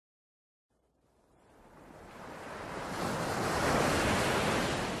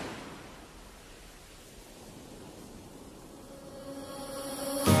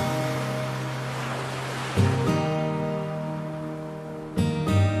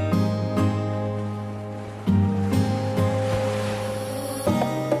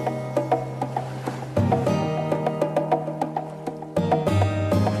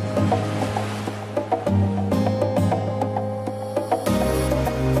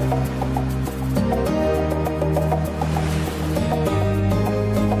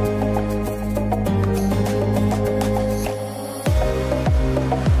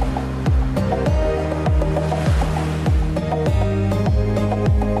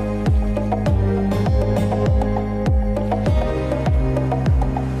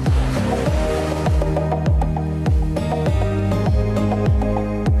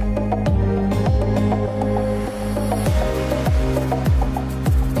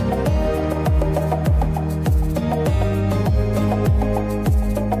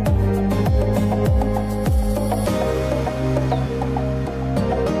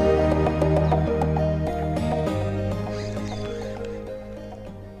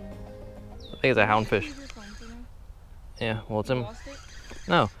think it's a houndfish. Yeah, well, it's in.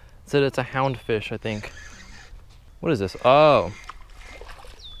 No, it said it's a houndfish, I think. What is this? Oh,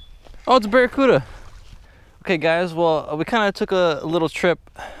 it's a barracuda. Okay, guys. Well, we kind of took a little trip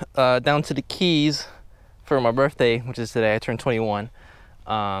down to the Keys for my birthday, which is today. I turned 21,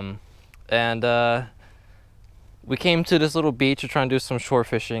 and we came to this little beach to try and do some shore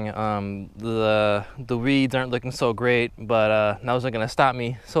fishing. The weeds aren't looking so great, but that wasn't gonna stop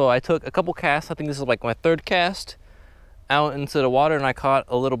me. So I took a couple casts. I think this is like my third cast out into the water, and I caught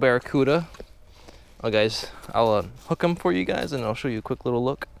a little barracuda. Oh, guys, I'll hook him for you guys, and I'll show you a quick little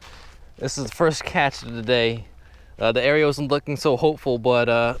look. This is the first catch of the day. The area wasn't looking so hopeful,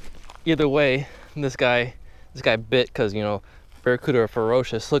 but either way, this guy bit, because you know barracuda are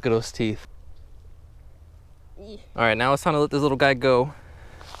ferocious. Look at those teeth. All right, now it's time to let this little guy go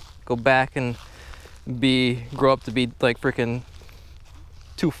back and grow up to be like freaking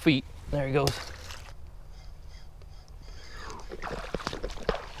 2 feet. There he goes.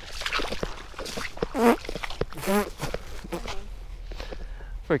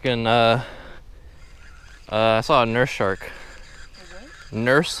 Freaking I saw a nurse shark.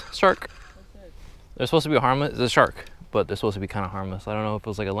 Nurse shark? They're supposed to be harmless. It's a shark, but they're supposed to be kind of harmless. I don't know if it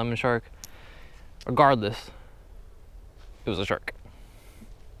was like a lemon shark. Regardless, it was a shark.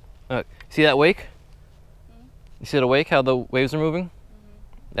 See that wake? You see the wake, how the waves are moving?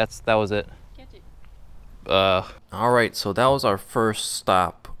 That was it. Catch it. All right, so that was our first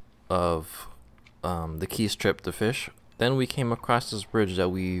stop of the Keys trip to fish. Then we came across this bridge that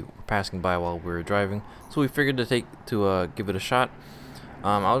we were passing by while we were driving, so we figured to give it a shot.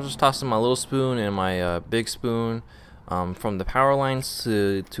 I was just tossing my little spoon and my big spoon from the power lines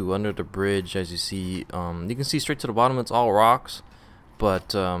to under the bridge. As you see, you can see straight to the bottom. It's all rocks, but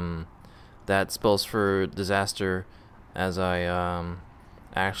that spells for disaster as I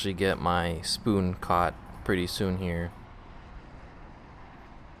actually get my spoon caught pretty soon here.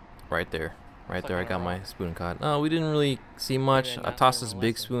 Right there, I got my spoon caught. No, we didn't really see much. I tossed this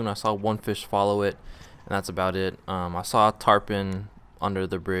big spoon. I saw one fish follow it, and that's about it. I saw a tarpon under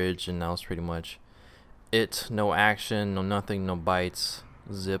the bridge, and that was pretty much it. No action, no nothing, no bites,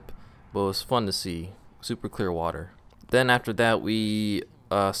 zip, but it was fun to see. Super clear water. Then after that, we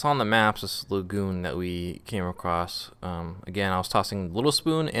saw on the maps this lagoon that we came across. Again, I was tossing a little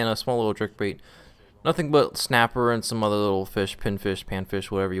spoon and a small little jerkbait. Nothing but snapper and some other little fish, pinfish,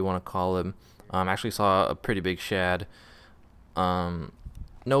 panfish, whatever you want to call them. Actually saw a pretty big shad.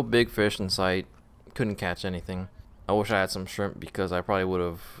 No big fish in sight. Couldn't catch anything. I wish I had some shrimp, because I probably would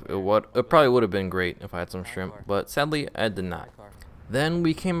have. It probably would have been great if I had some shrimp, but sadly I did not. Then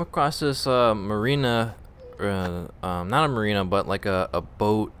we came across this marina, not a marina, but like a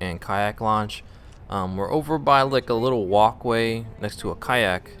boat and kayak launch. We're over by like a little walkway next to a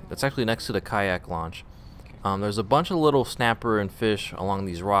kayak. That's actually next to the kayak launch. There's a bunch of little snapper and fish along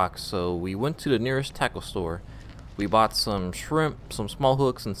these rocks, so we went to the nearest tackle store. We bought some shrimp, some small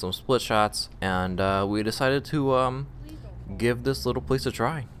hooks, and some split shots, and we decided to give this little place a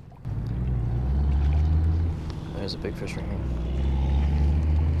try. There's a big fish right here.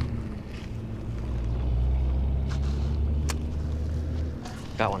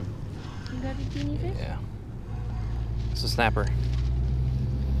 Got one. You got a teeny fish? Yeah. It's a snapper.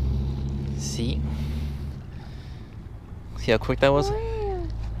 See how quick that was? Oh,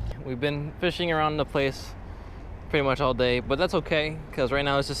 yeah. We've been fishing around the place pretty much all day, but that's okay, because right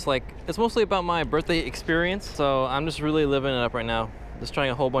now it's just like, it's mostly about my birthday experience, so I'm just really living it up right now. Just trying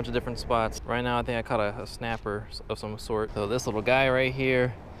a whole bunch of different spots. Right now I think I caught a snapper of some sort. So this little guy right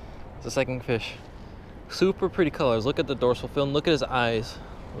here is the second fish. Super pretty colors. Look at the dorsal fin, look at his eyes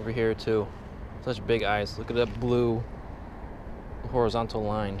over here too. Such big eyes. Look at that blue horizontal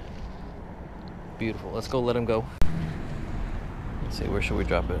line. Beautiful. Let's go let him go. Let's see, where should we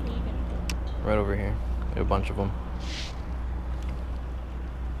drop it? Right over here. There are a bunch of them.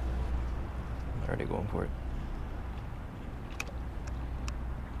 Already going for it.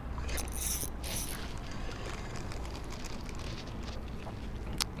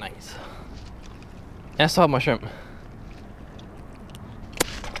 Nice. I still have my shrimp.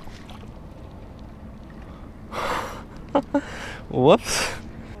 Whoops.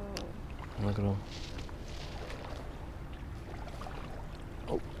 Look at them.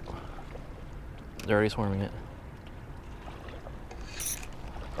 Oh. They're already swarming it.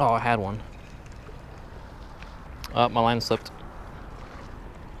 Oh, I had one. Oh, my line slipped.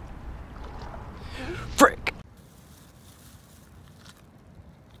 Frick!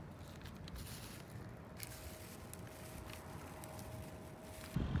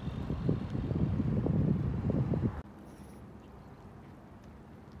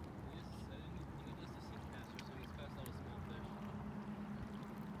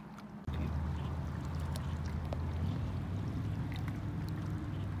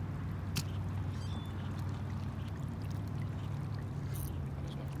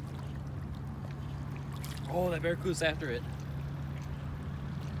 Oh, that barracuda's after it.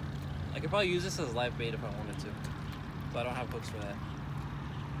 I could probably use this as live bait if I wanted to, but I don't have hooks for that.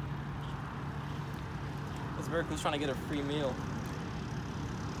 This barracuda's trying to get a free meal,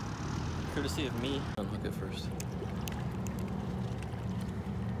 courtesy of me. Unhook it first.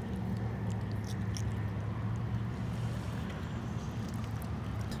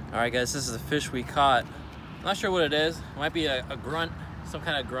 Alright guys, this is the fish we caught. I'm not sure what it is. It might be a grunt, some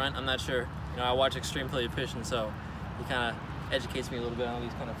kind of grunt, I'm not sure. You know, I watch Extreme Play Fishing, so he kind of educates me a little bit on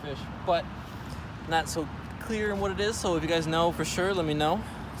these kind of fish. But not so clear in what it is, so if you guys know for sure, let me know.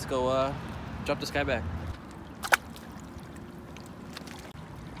 Let's go drop this guy back.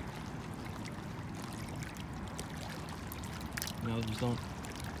 No, just don't.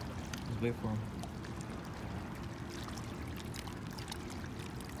 Just wait for him.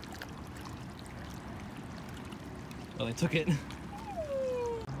 Oh, they took it. I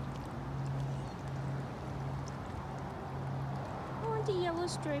want the yellow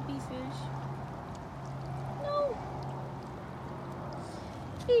stripy fish. No.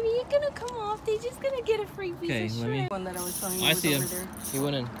 Baby, you're gonna come off. They're just gonna get a free piece of shrimp. One that I was telling you I see him. there. He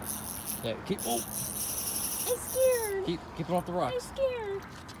went in. Yeah, keep. Oh. I'm scared. Keep him off the rocks. I'm scared.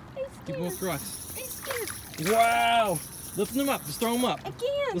 I'm scared. Keep him off the rocks. I'm scared. Wow! Lift him up. Just throw him up. I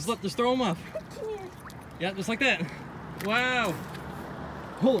can't. Just throw him up. I can't. Yeah, just like that. Wow!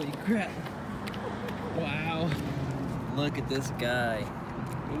 Holy crap! Wow! Look at this guy.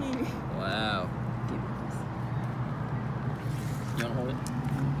 Wow. You wanna hold it?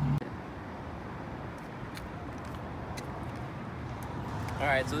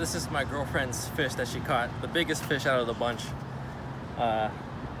 Alright, so this is my girlfriend's fish that she caught. The biggest fish out of the bunch.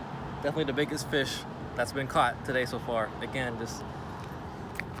 Definitely the biggest fish that's been caught today so far. Again,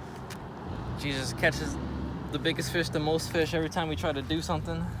 she just catches the biggest fish, the most fish every time we try to do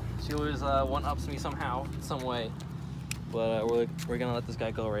something. She always one-ups me somehow, some way. But we're gonna let this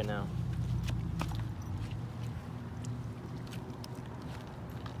guy go right now.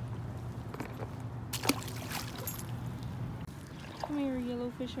 Come here,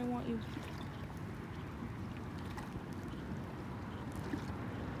 yellowfish. I want you.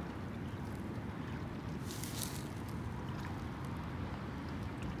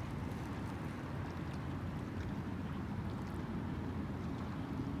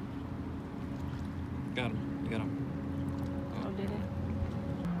 Got him. You got him. Oh, did it?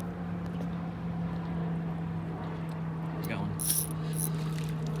 Got one.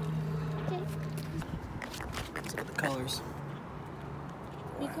 Okay. Look at the colors.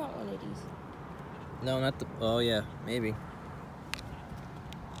 We caught one of these. No, not the. Oh yeah, maybe.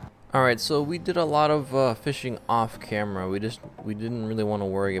 All right, so we did a lot of fishing off camera. We didn't really want to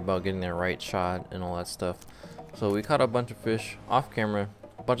worry about getting the right shot and all that stuff. So we caught a bunch of fish off camera,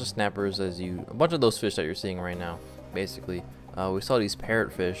 a bunch of snappers, a bunch of those fish that you're seeing right now. Basically, we saw these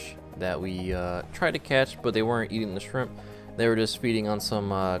parrotfish that we tried to catch, but they weren't eating the shrimp. They were just feeding on some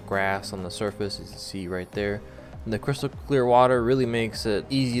grass on the surface, as you see right there. And the crystal clear water really makes it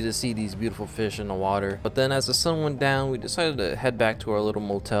easy to see these beautiful fish in the water. But then as the sun went down, we decided to head back to our little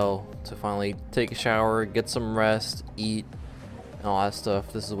motel to finally take a shower, get some rest, eat, and all that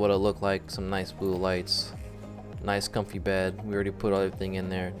stuff. This is what it looked like. Some nice blue lights, nice comfy bed. We already put everything in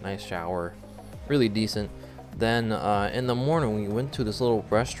there. Nice shower, really decent. Then in the morning we went to this little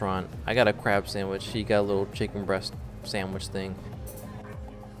restaurant. I got a crab sandwich. She got a little chicken breast sandwich thing.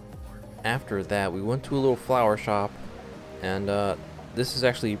 After that we went to a little flower shop, and this is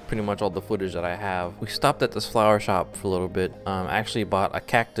actually pretty much all the footage that I have. We stopped at this flower shop for a little bit. I actually bought a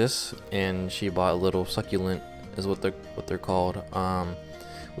cactus, and she bought a little succulent, is what they're called.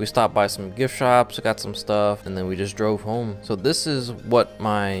 We stopped by some gift shops, got some stuff, and then we just drove home. So this is what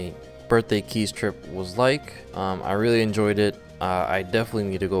my birthday Keys trip was like. I really enjoyed it. I definitely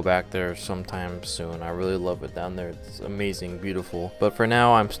need to go back there sometime soon. I really love it down there. It's amazing, beautiful. But for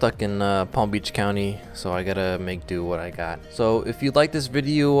now, I'm stuck in Palm Beach County, so I gotta make do what I got. So if you like this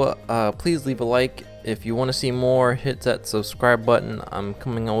video, please leave a like. If you want to see more, hit that subscribe button. I'm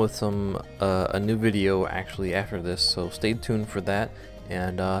coming out with a new video actually after this, so stay tuned for that.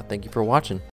 And thank you for watching.